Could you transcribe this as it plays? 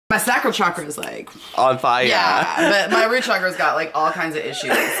My sacral chakra is like on fire. Yeah, but my root chakra's got like all kinds of issues.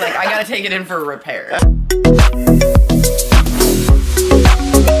 Like I gotta take it in for repair.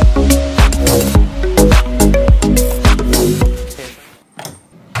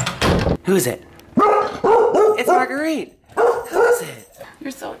 Who is it? It's Marguerite. Who is it?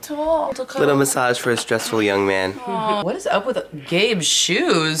 You're so tall. Little massage for a stressful young man. Aww. What is up with Gabe's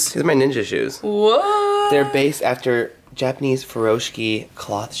shoes? These are my ninja shoes. What? They're based after Japanese furoshiki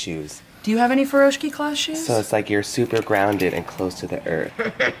cloth shoes. Do you have any furoshiki cloth shoes? So it's like you're super grounded and close to the earth.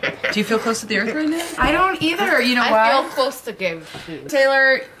 Do you feel close to the earth right now? I don't either. You know why? I feel close to Gabe's shoes.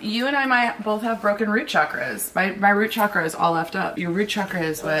 Taylor, you and I might both have broken root chakras. My root chakra is all left up. Your root chakra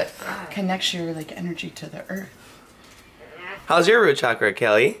is what connects your like energy to the earth. How's your root chakra,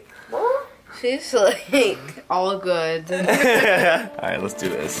 Kelly? She's like all good. Alright, let's do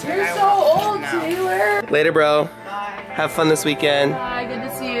this. You're so old, Taylor. Later, bro. Bye. Have fun this weekend. Bye, good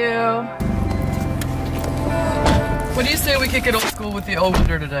to see you. What do you say we kick it old school with the O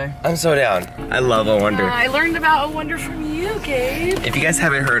Wonder today? I'm so down. I love O Wonder. I learned about O Wonder from you, Gabe. If you guys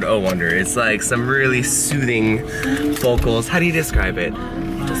haven't heard O Wonder, it's like some really soothing vocals. How do you describe it?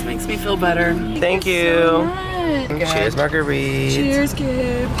 It just makes me feel better. Thank you. So much. Cheers, Marguerite. Cheers,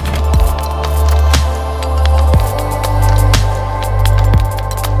 Gabe.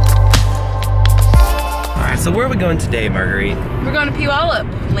 So where are we going today, Marguerite? We're going to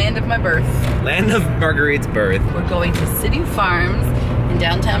Puyallup, land of my birth. Land of Marguerite's birth. We're going to Sidhu Farms in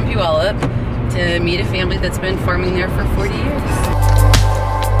downtown Puyallup to meet a family that's been farming there for 40 years.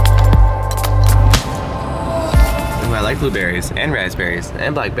 Ooh, I like blueberries and raspberries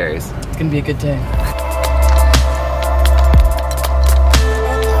and blackberries. It's gonna be a good day.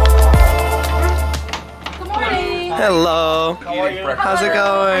 Hello. How are you? How's it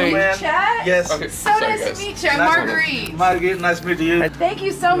going? Chet? Yes. Okay. So nice to meet you. I'm Marguerite. Marguerite, nice to meet you. Thank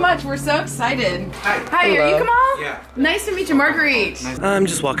you so much. We're so excited. Hi, are you Hello. Kamal? Yeah. Nice to meet you, Marguerite. I'm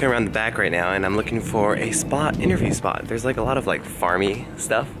just walking around the back right now and I'm looking for a spot, interview spot. There's like a lot of like farmy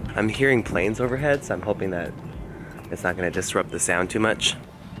stuff. I'm hearing planes overhead, so I'm hoping that it's not gonna disrupt the sound too much.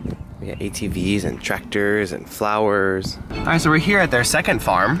 We got ATVs and tractors and flowers. All right, so we're here at their second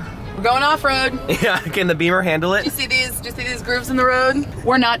farm. We're going off-road. Yeah, can the Beamer handle it? Do you see these grooves in the road?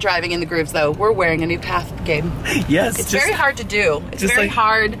 We're not driving in the grooves though. We're wearing a new path, Gabe. Yes. It's very hard to do. It's very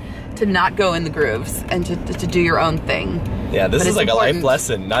hard to not go in the grooves and to do your own thing. Yeah, this But is it's like important. a life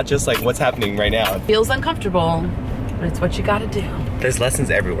lesson, not just like what's happening right now. It feels uncomfortable, but it's what you gotta do. There's lessons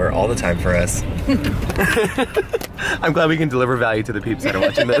everywhere, all the time for us. I'm glad we can deliver value to the peeps that are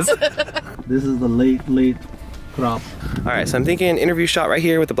watching this. This is the late crop. All right, so I'm thinking interview shot right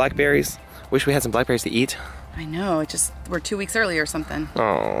here with the blackberries. Wish we had some blackberries to eat. I know, we're 2 weeks early or something.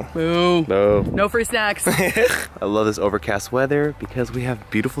 Oh. Boo. No. No free snacks. I love this overcast weather because we have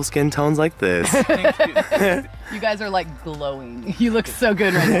beautiful skin tones like this. You guys are like glowing. You look so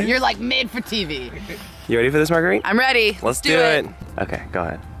good right now. You're like made for TV. You ready for this, Marguerite? I'm ready. Let's do it. Okay, go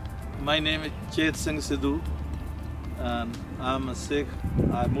ahead. My name is Chet and Sidhu, and I'm a Sikh.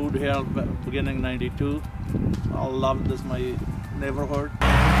 I moved here beginning '92. I love this my neighborhood.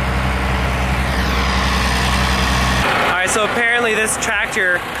 All right, so apparently this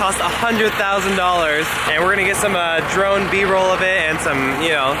tractor cost $100,000, and we're gonna get some drone B-roll of it and some, you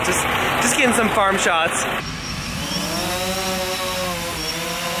know, just getting some farm shots.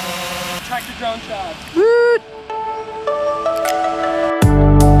 Tractor drone shot. Woot!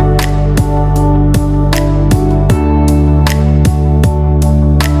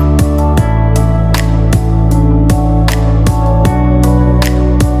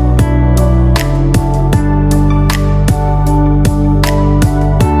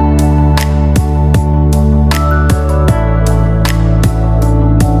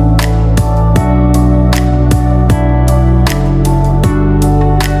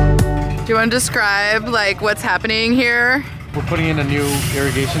 Do you want to describe like what's happening here? We're putting in a new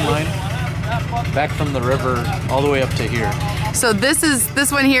irrigation line back from the river all the way up to here. So this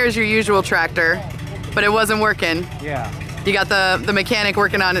one here is your usual tractor, but it wasn't working. Yeah. You got the mechanic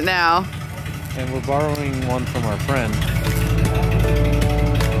working on it now. And we're borrowing one from our friend.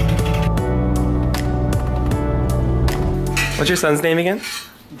 What's your son's name again?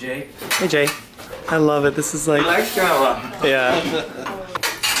 Jay. Hey, Jay. I love it. This is like... Like drama. Yeah.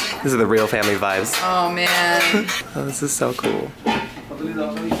 These are the real family vibes. Oh man. Oh, this is so cool.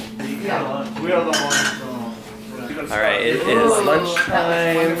 Alright, it is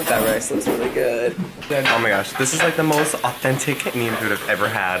lunchtime. That rice looks really good. Oh my gosh, this is like the most authentic Indian food I've ever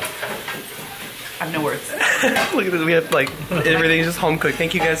had. I have no words. Look at this, we have like, everything's just home cooked.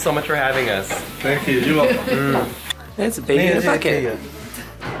 Thank you guys so much for having us. Thank you. You're welcome. It's a baby in a bucket.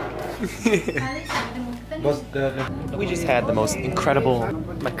 We just had the most incredible,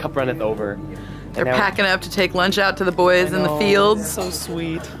 my cup runneth over. They're packing up to take lunch out to the boys in the fields. So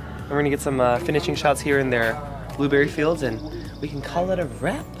sweet. We're gonna get some finishing shots here in their blueberry fields and we can call it a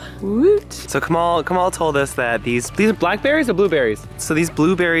wrap. Woot. So Kamal told us that these are blackberries or blueberries? So these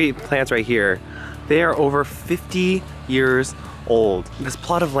blueberry plants right here, they are over 50 years old. This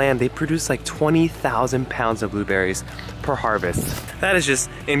plot of land, they produce like 20,000 pounds of blueberries per harvest. That is just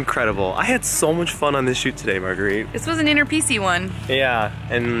incredible. I had so much fun on this shoot today, Marguerite. This was an inner PC one. Yeah,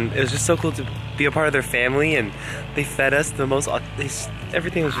 and it was just so cool to be a part of their family, and they fed us the most,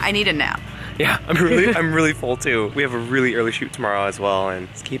 everything was just, I need a nap. yeah, I'm really full too. We have a really early shoot tomorrow as well, and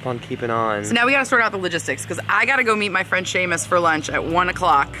let's keep on keeping on. So now we gotta sort out the logistics, because I gotta go meet my friend Seamus for lunch at 1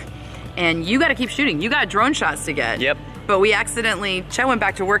 o'clock, and you gotta keep shooting. You got drone shots to get. Yep. But we accidentally, Chet went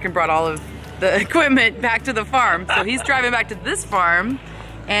back to work and brought all of the equipment back to the farm. So he's driving back to this farm,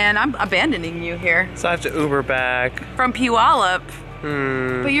 and I'm abandoning you here. So I have to Uber back. From Puyallup.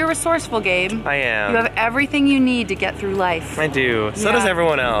 But you're resourceful, Gabe. I am. You have everything you need to get through life. I do. So does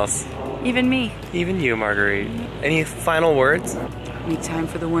everyone else. Even me. Even you, Marguerite. Any final words? Make time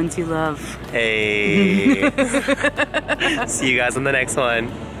for the ones you love. Hey. See you guys on the next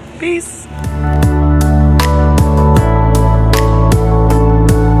one. Peace.